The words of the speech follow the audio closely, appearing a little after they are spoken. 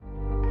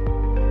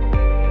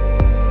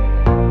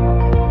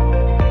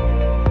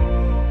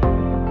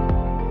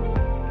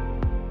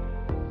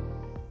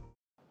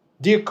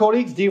Dear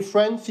colleagues, dear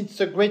friends,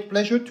 it's a great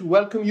pleasure to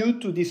welcome you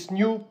to this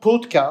new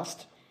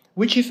podcast,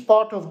 which is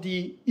part of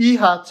the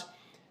EHAT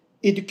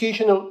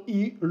Educational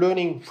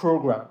E-Learning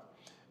Program.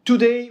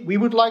 Today, we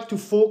would like to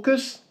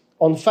focus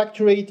on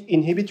Factor VIII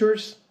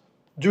inhibitors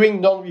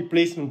during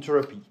non-replacement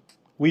therapy.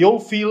 We all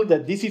feel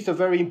that this is a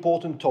very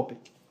important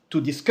topic.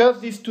 To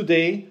discuss this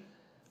today,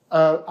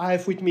 I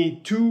have with me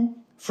two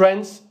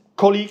friends,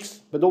 colleagues,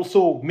 but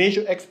also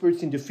major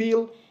experts in the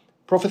field,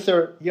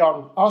 Professor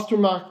Jan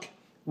Astermark,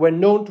 well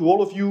known to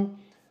all of you,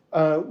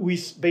 who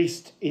is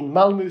based in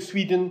Malmö,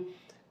 Sweden,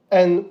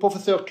 and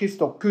Professor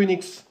Christoph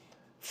Königs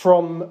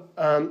from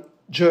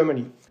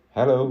Germany.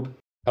 Hello.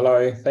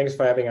 Hello, thanks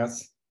for having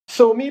us.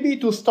 So maybe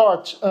to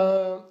start,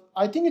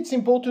 I think it's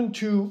important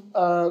to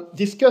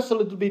discuss a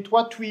little bit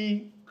what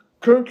we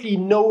currently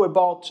know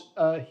about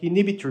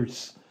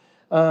inhibitors.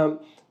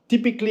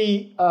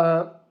 Typically,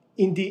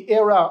 in the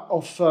era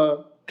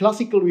of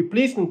classical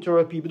replacement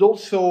therapy, but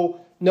also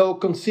now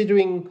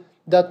considering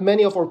that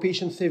many of our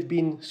patients have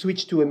been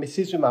switched to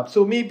emicizumab.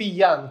 So maybe,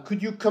 Jan,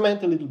 could you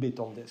comment a little bit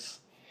on this?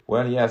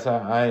 Well, yes,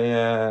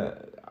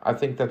 I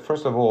think that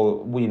first of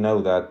all, we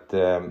know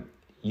that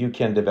you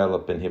can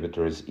develop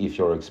inhibitors if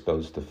you're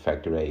exposed to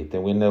Factor VIII.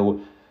 And we know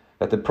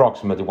that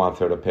approximately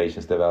 1/3 of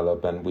patients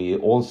develop, and we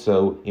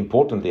also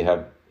importantly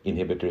have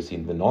inhibitors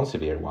in the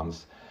non-severe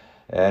ones.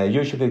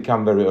 Usually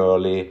come very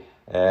early.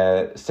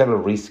 Several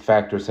risk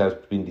factors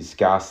have been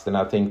discussed, and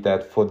I think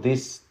that for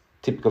this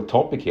typical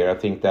topic here, I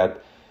think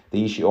that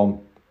the issue on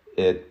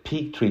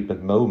peak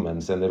treatment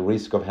moments and the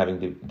risk of having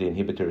the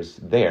inhibitors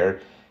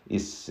there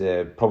is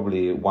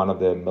probably one of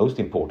the most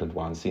important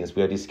ones, since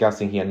we are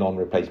discussing here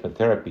non-replacement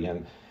therapy,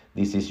 and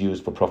this is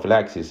used for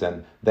prophylaxis,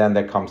 and then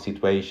there comes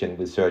situation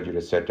with surgery,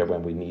 etc.,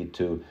 when we need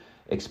to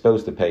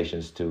expose the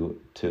patients to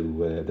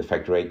the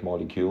Factor VIII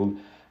molecule.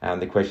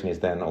 And the question is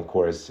then, of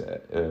course,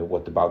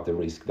 what about the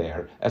risk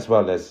there, as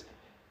well as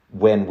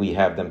when we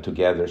have them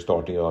together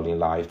starting early in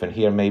life. And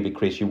here maybe,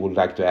 Chris, you would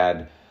like to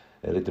add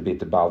a little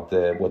bit about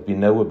what we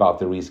know about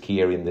the risk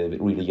here in the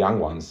really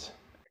young ones.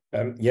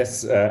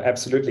 Yes,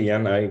 absolutely,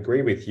 Jan. I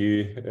agree with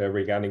you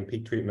regarding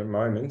peak treatment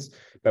moments.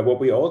 But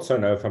what we also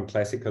know from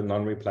classical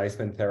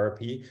non-replacement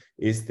therapy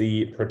is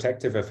the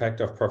protective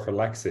effect of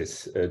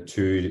prophylaxis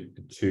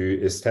to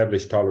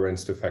establish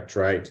tolerance to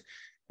Factor VIII.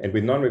 And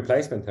with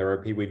non-replacement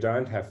therapy, we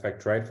don't have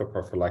Factor VIII for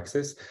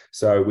prophylaxis.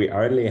 So we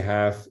only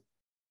have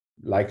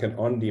like an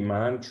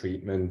on-demand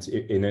treatment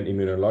in an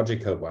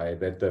immunological way,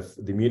 that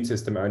the immune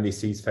system only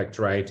sees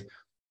Factor VIII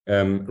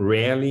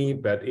rarely,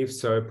 but if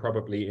so,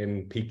 probably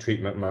in peak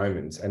treatment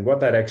moments. And what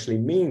that actually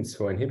means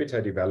for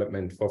inhibitor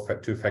development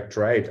to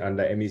Factor VIII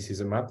under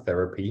emicizumab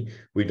therapy,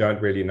 we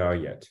don't really know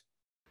yet.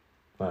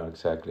 No,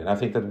 exactly. And I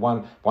think that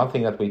one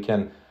thing that we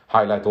can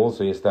highlight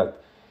also is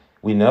that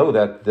we know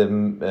that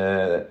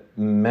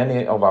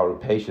many of our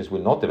patients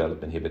will not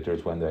develop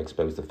inhibitors when they're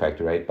exposed to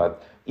Factor VIII,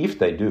 but if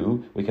they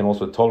do, we can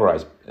also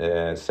tolerate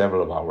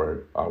several of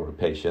our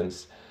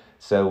patients.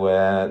 So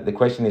the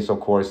question is, of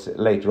course,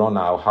 later on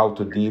now, how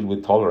to deal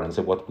with tolerance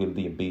and what will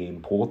be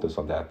importance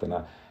of that.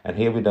 And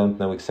here we don't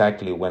know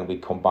exactly when we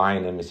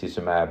combine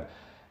emicizumab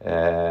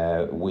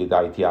with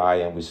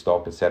ITI and we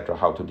stop, etc.,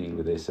 how to deal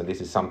with this. And this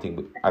is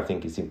something I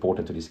think is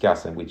important to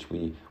discuss, and which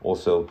we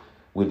also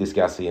will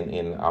discuss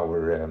in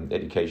our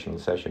educational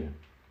session.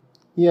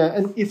 Yeah,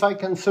 and if I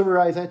can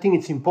summarize, I think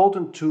it's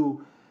important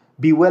to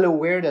be well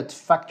aware that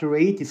Factor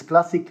VIII is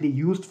classically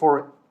used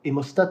for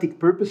hemostatic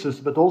purposes,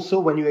 but also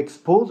when you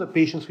expose a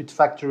patient with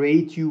Factor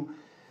VIII,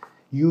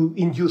 you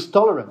induce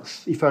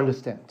tolerance, if I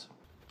understand.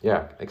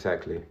 Yeah,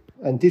 exactly.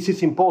 And this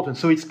is important.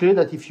 So it's clear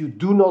that if you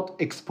do not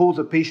expose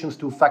a patient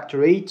to Factor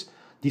VIII,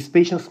 these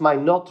patients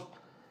might not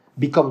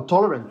become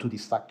tolerant to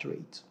this Factor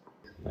VIII.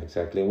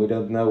 Exactly, and we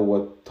don't know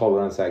what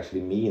tolerance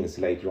actually means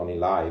later on in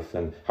life,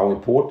 and how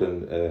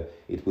important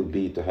it will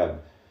be to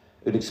have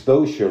an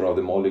exposure of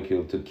the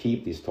molecule to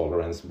keep this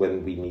tolerance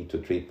when we need to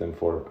treat them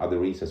for other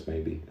reasons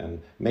maybe,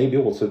 and maybe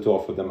also to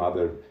offer them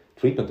other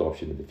treatment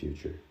options in the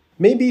future.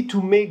 Maybe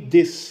to make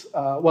this,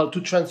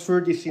 to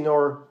transfer this in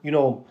our,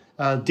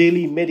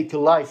 daily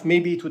medical life,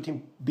 maybe it would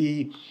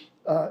be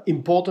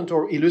important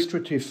or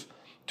illustrative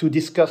to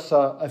discuss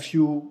a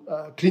few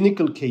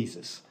clinical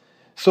cases.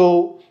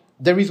 So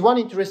there is one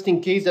interesting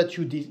case that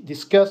you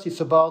discussed. It's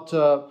about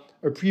a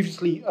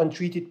previously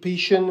untreated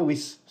patient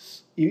with,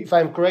 if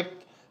I'm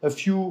correct, a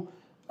few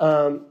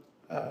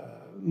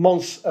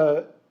months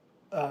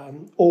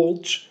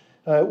old,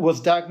 was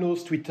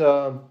diagnosed with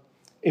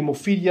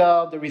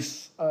hemophilia. There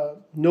is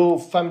no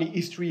family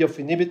history of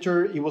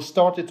inhibitor. He was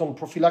started on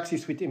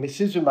prophylaxis with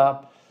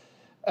emicizumab.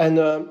 And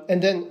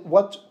then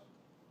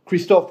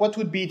Christoph, what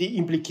would be the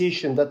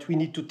implication that we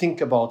need to think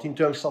about in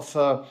terms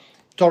of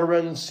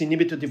tolerance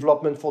inhibitor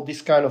development for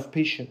this kind of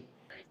patient?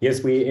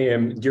 Yes, we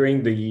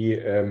during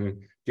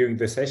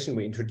the session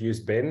we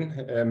introduced Ben,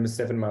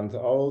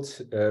 7-month-old,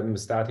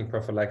 starting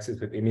prophylaxis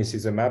with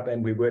emicizumab,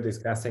 and we were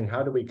discussing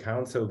how do we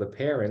counsel the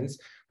parents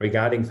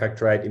regarding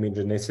Factor VIII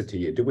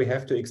immunogenicity. Do we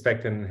have to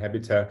expect an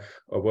inhibitor,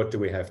 or what do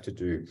we have to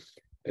do?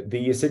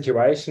 The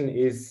situation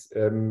is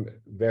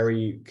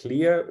very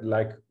clear.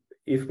 Like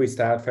if we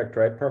start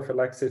Factor VIII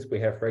prophylaxis, we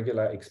have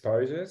regular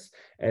exposures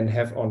and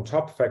have on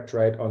top Factor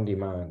VIII on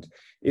demand.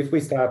 If we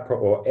start,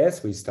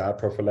 as we start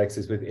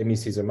prophylaxis with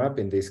emicizumab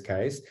in this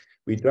case,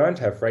 we don't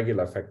have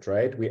regular Factor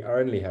VIII, we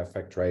only have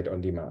Factor VIII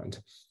on demand.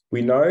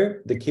 We know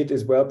the kid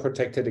is well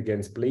protected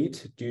against bleed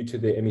due to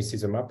the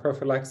emicizumab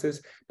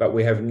prophylaxis, but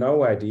we have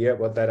no idea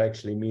what that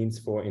actually means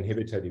for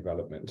inhibitor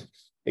development.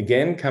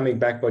 Again, coming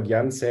back what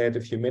Jan said a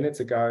few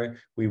minutes ago,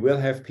 we will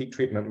have peak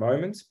treatment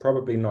moments,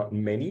 probably not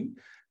many,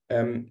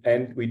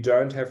 and we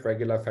don't have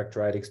regular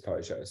Factor VIII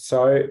exposure.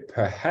 So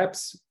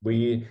perhaps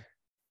we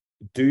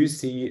do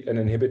see an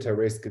inhibitor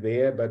risk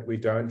there, but we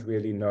don't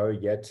really know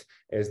yet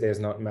as there's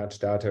not much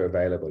data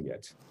available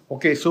yet.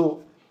 Okay,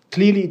 so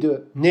clearly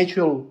the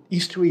natural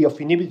history of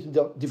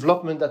inhibitor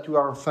development that we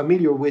are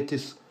familiar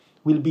with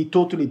will be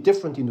totally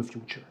different in the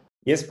future.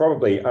 Yes,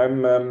 probably.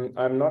 I'm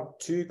not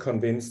too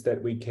convinced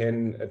that we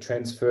can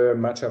transfer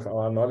much of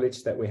our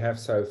knowledge that we have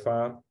so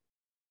far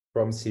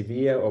from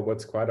severe, or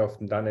what's quite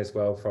often done as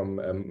well, from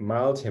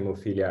mild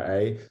hemophilia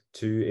A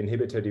to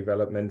inhibitor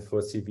development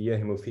for severe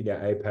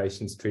hemophilia A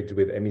patients treated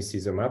with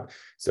emicizumab.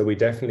 So we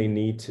definitely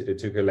need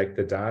to collect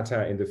the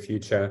data in the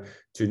future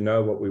to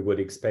know what we would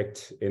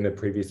expect in a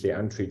previously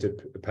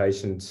untreated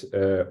patient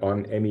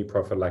on emi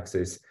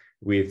prophylaxis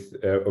with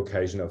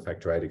occasional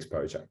Factor VIII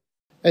exposure.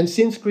 And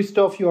since,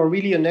 Christophe, you are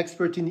really an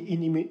expert in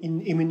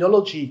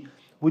immunology,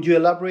 would you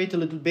elaborate a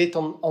little bit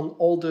on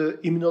all the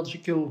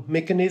immunological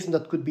mechanisms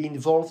that could be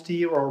involved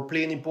here or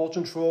play an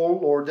important role,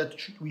 or that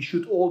we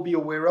should all be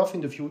aware of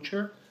in the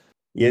future?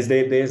 Yes,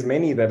 there's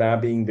many that are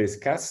being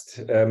discussed,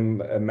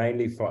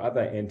 mainly for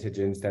other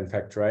antigens than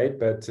Factor VIII.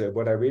 But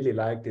what I really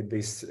liked in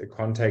this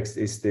context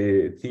is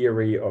the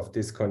theory of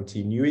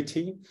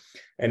discontinuity.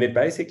 And it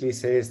basically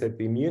says that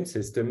the immune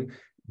system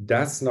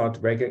does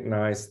not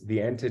recognize the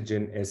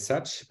antigen as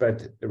such,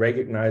 but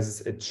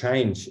recognizes a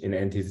change in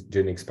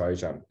antigen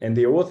exposure. And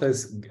the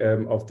authors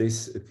of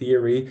this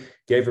theory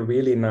gave a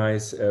really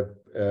nice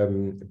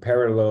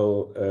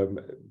parallel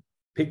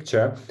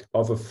picture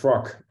of a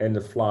frog and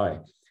a fly.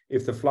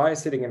 If the fly is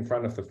sitting in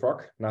front of the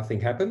frog, nothing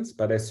happens.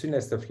 But as soon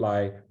as the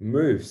fly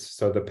moves,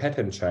 so the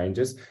pattern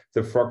changes,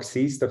 the frog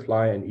sees the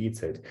fly and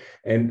eats it.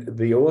 And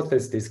the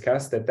authors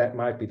discussed that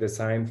might be the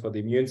same for the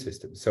immune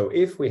system. So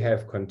if we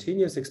have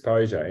continuous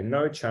exposure and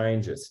no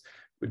changes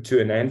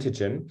to an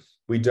antigen,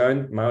 we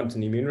don't mount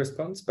an immune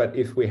response. But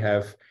if we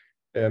have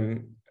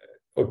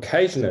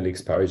occasional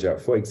exposure,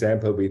 for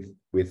example,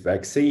 with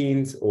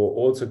vaccines, or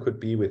also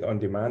could be with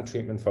on-demand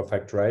treatment for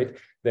Factor VIII,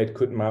 that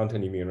could mount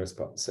an immune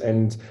response.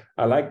 And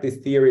I like this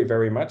theory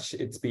very much.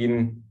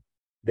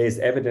 There's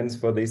evidence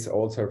for this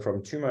also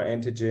from tumor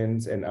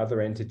antigens and other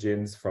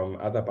antigens from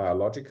other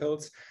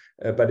biologicals,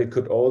 but it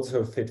could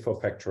also fit for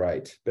Factor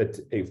VIII. But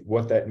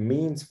what that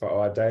means for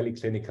our daily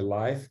clinical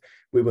life,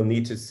 we will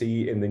need to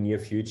see in the near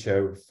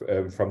future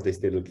from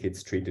these little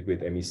kids treated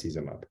with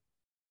emicizumab.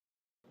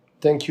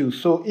 Thank you.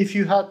 So if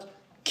you had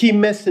key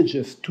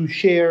messages to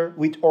share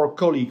with our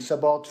colleagues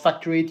about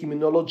Factor VIII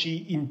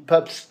immunology in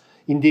PUBs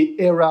in the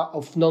era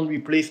of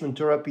non-replacement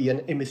therapy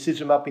and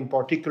emicizumab in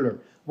particular,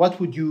 what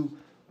would you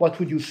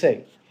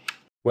say?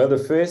 Well,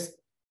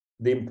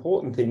 the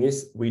important thing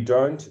is we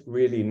don't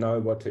really know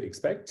what to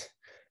expect.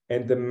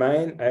 And the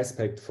main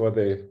aspect for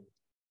the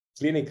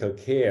clinical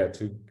care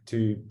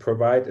to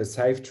provide a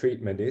safe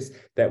treatment is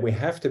that we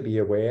have to be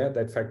aware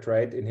that Factor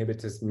VIII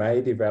inhibitors may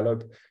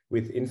develop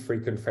with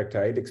infrequent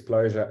Factor VIII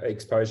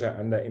exposure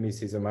under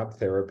emicizumab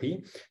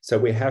therapy. So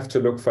we have to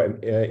look for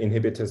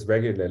inhibitors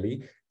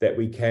regularly that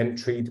we can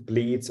treat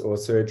bleeds or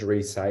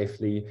surgery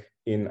safely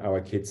in our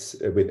kids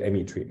with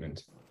emi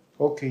treatment.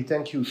 Okay,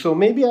 thank you. So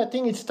maybe I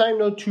think it's time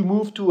now to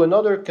move to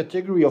another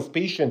category of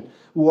patients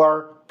who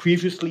are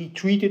previously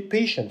treated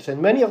patients.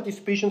 And many of these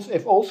patients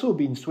have also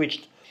been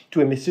switched to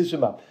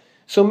emicizumab.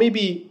 So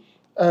maybe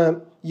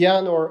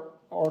Jan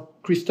or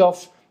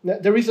Christophe,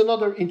 there is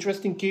another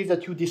interesting case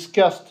that you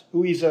discussed,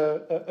 who is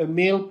a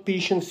male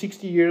patient,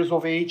 60 years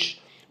of age,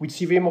 with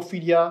severe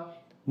hemophilia,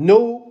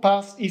 no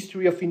past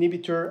history of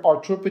inhibitor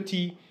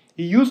arthropathy.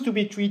 He used to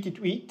be treated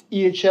with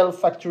EHL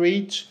Factor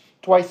VIII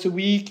twice a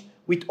week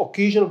with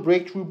occasional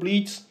breakthrough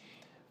bleeds.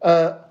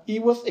 He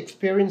was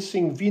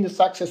experiencing venous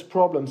access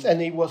problems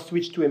and he was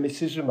switched to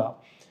emicizumab.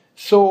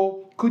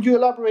 So could you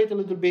elaborate a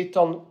little bit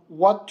on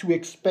what to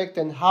expect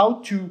and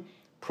how to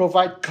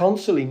provide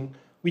counseling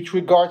with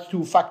regards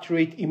to Factor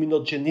VIII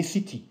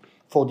immunogenicity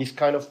for this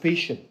kind of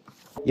patient?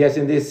 Yes,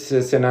 in this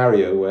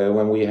scenario,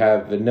 when we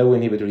have no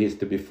inhibitor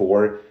history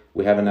before,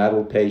 we have an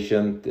adult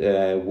patient,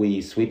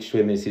 we switch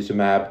to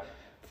emicizumab,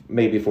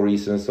 maybe for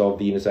reasons of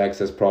venous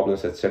access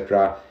problems,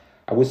 etc.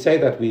 I would say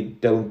that we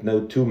don't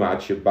know too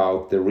much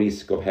about the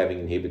risk of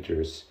having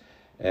inhibitors.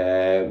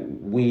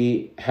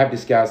 We have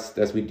discussed,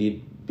 as we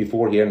did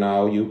before here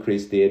now, you,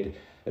 Chris, did,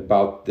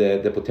 about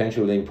the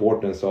potential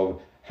importance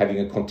of having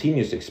a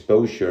continuous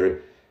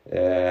exposure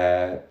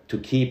to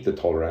keep the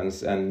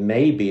tolerance. And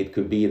maybe it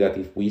could be that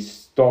if we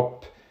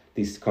stop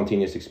this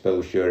continuous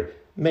exposure,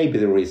 maybe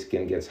the risk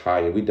gets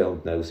higher. We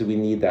don't know. So we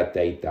need that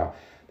data.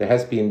 There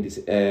has been this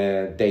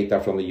data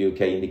from the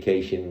UK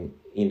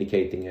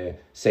indicating a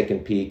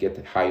second peak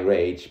at higher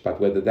age, but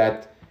whether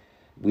that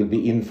will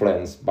be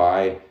influenced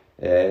by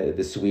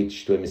the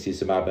switch to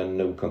emicizumab and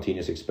no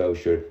continuous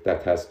exposure,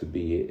 that has to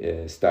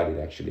be studied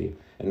actually.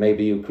 And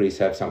maybe you, Chris,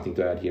 have something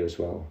to add here as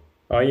well.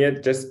 Oh yeah,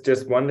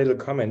 just one little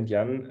comment,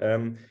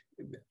 Jan.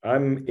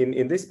 I'm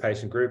in this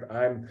patient group,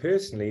 I'm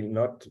personally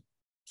not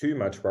too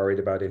much worried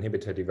about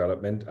inhibitor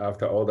development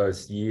after all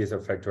those years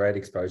of Factor VIII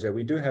exposure.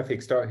 We do have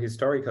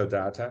historical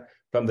data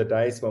from the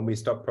days when we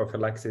stopped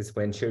prophylaxis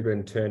when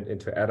children turned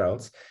into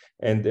adults.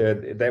 And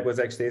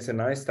there's a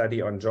nice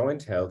study on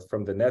joint health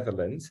from the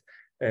Netherlands.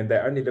 And they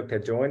only looked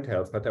at joint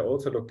health, but they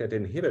also looked at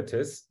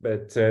inhibitors,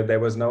 but there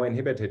was no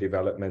inhibitor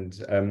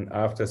development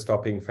after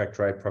stopping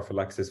Factor VIII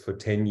prophylaxis for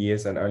 10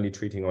 years and only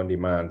treating on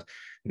demand.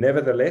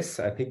 Nevertheless,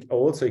 I think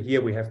also here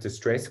we have to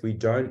stress we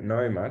don't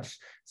know much,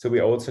 so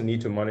we also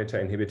need to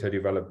monitor inhibitor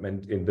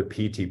development in the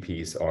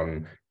PTPs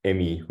on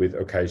ME with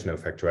occasional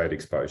Factor VIII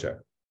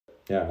exposure.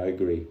 Yeah, I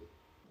agree.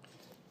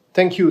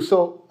 Thank you.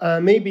 So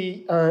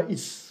maybe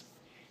it's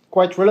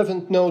quite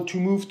relevant now to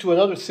move to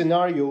another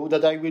scenario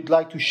that I would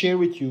like to share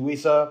with you.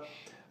 Is a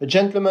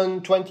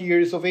gentleman, 20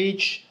 years of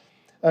age,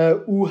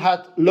 who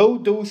had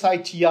low-dose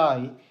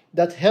ITI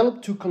that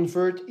helped to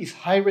convert his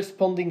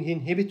high-responding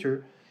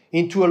inhibitor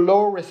into a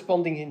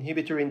low-responding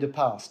inhibitor in the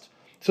past.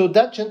 So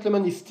that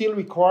gentleman is still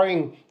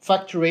requiring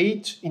Factor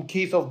VIII in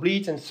case of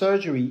bleeds and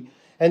surgery,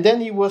 and then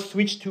he was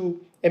switched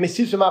to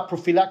emicizumab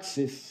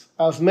prophylaxis,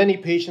 as many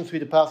patients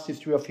with a past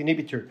history of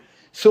inhibitor.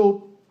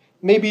 So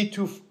maybe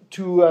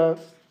to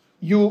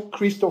you,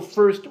 Christoph,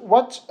 first,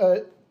 what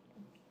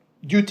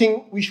do you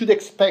think we should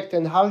expect,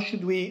 and how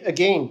should we,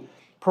 again,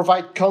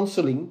 provide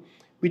counseling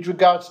with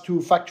regards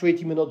to Factor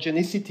VIII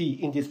immunogenicity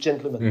in this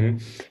gentleman?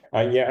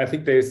 Mm-hmm. Yeah, I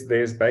think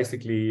there's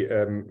basically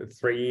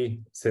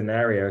three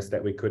scenarios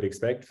that we could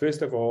expect.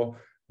 First of all,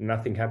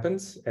 nothing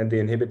happens and the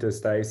inhibitor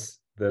stays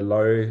the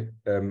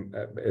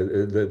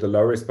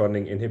low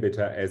responding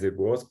inhibitor as it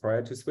was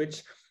prior to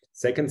switch.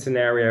 Second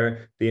scenario,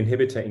 the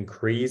inhibitor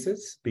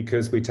increases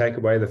because we take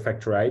away the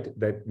Factor VIII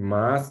that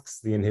masks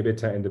the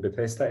inhibitor in the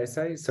Bethesda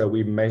assay. So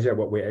we measure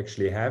what we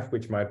actually have,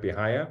 which might be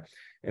higher.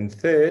 And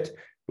third,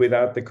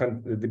 without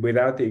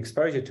the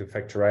exposure to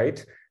Factor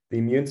VIII, the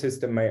immune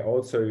system may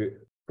also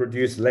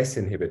produce less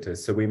inhibitors.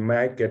 So we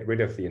might get rid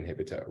of the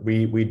inhibitor.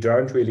 We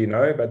don't really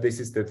know, but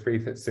this is the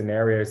three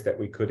scenarios that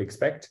we could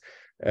expect.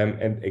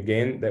 And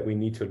again, that we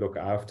need to look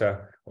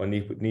after or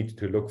need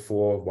to look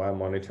for while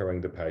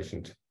monitoring the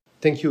patient.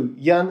 Thank you.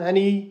 Jan,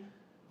 any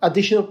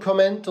additional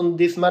comment on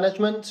this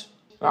management?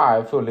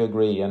 I fully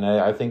agree, and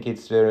I think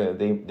it's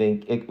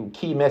the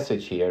key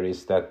message here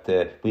is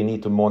that we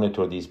need to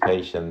monitor these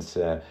patients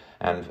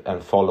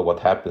and follow what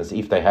happens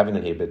if they have an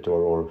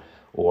inhibitor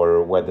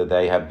or whether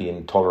they have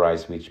been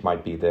tolerized, which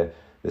might be the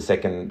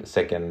second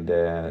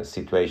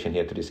situation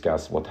here to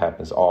discuss what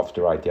happens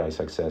after ITI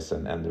success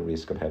and the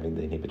risk of having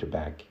the inhibitor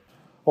back.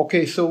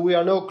 Okay, so we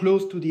are now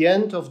close to the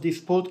end of this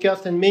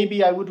podcast, and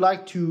maybe I would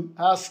like to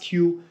ask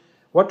you,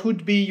 what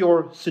would be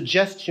your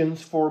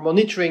suggestions for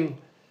monitoring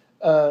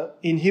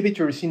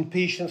inhibitors in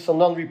patients on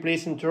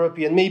non-replacement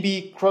therapy? And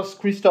maybe,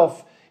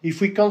 Christoph,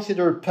 if we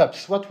consider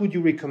PUPs, what would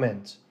you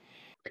recommend?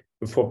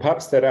 For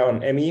PUPs that are on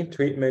ME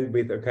treatment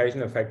with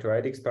occasional Factor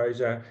VIII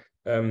exposure,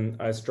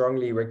 I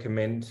strongly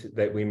recommend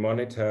that we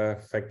monitor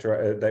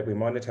Factor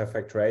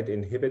VIII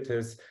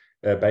inhibitors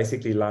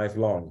basically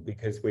lifelong,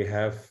 because we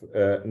have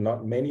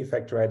not many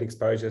Factor VIII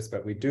exposures,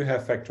 but we do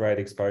have Factor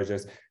VIII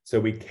exposures, so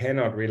we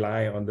cannot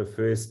rely on the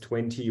first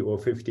 20 or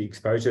 50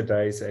 exposure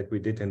days as we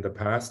did in the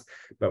past,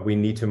 but we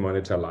need to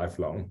monitor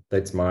lifelong.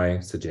 That's my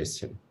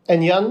suggestion.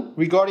 And Jan,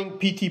 regarding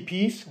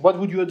PTPs, what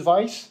would you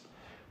advise?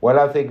 Well,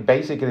 I think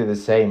basically the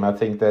same. I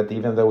think that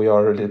even though we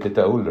are a little bit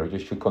older, you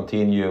should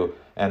continue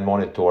and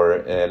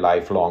monitor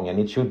lifelong, and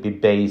it should be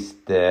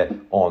based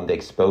on the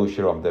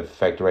exposure of the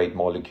Factor VIII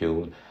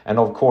molecule. And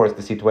of course,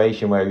 the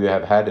situation where you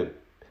have had a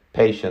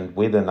patient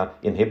with an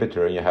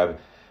inhibitor and you have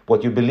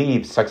what you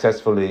believe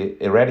successfully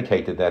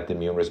eradicated that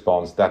immune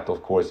response, that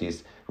of course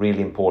is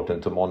really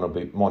important to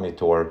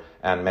monitor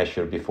and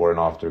measure before and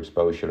after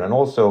exposure. And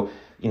also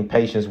in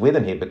patients with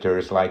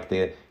inhibitors, like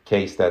the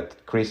case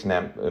that Chris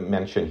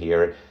mentioned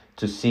here,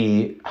 to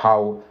see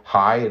how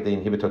high the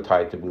inhibitor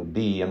titer will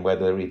be and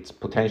whether it's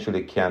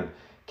potentially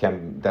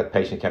that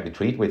patient can be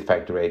treated with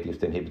Factor VIII if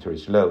the inhibitor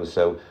is low.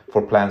 So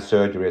for planned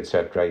surgery,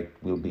 etc., it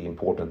will be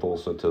important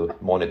also to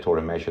monitor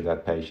and measure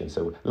that patient.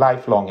 So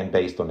lifelong and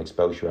based on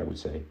exposure, I would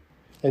say.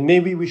 And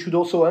maybe we should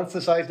also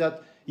emphasize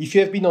that if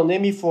you have been on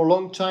ME for a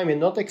long time and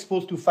not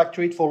exposed to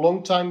Factor VIII for a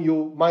long time,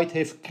 you might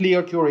have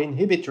cleared your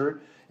inhibitor,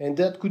 and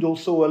that could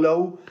also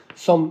allow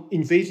some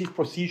invasive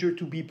procedure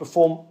to be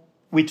performed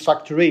with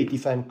Factor VIII,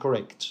 if I'm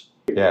correct.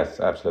 Yes,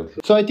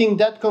 absolutely. So I think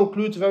that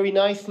concludes very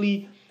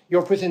nicely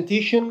your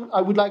presentation.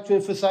 I would like to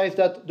emphasize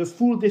that the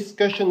full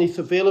discussion is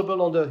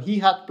available on the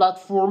EHAT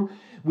platform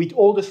with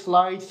all the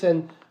slides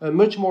and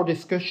much more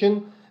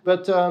discussion.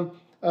 But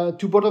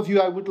to both of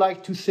you, I would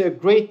like to say a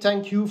great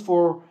thank you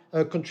for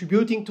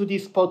contributing to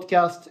this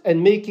podcast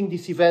and making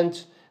this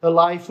event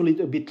alive a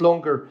little bit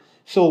longer.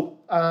 So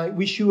I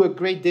wish you a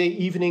great day,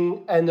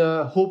 evening, and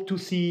hope to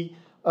see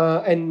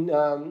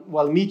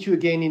meet you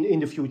again in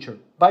the future.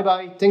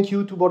 Bye-bye. Thank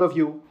you to both of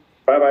you.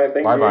 Bye-bye. Thank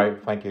you. Bye-bye.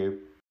 Thank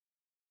you.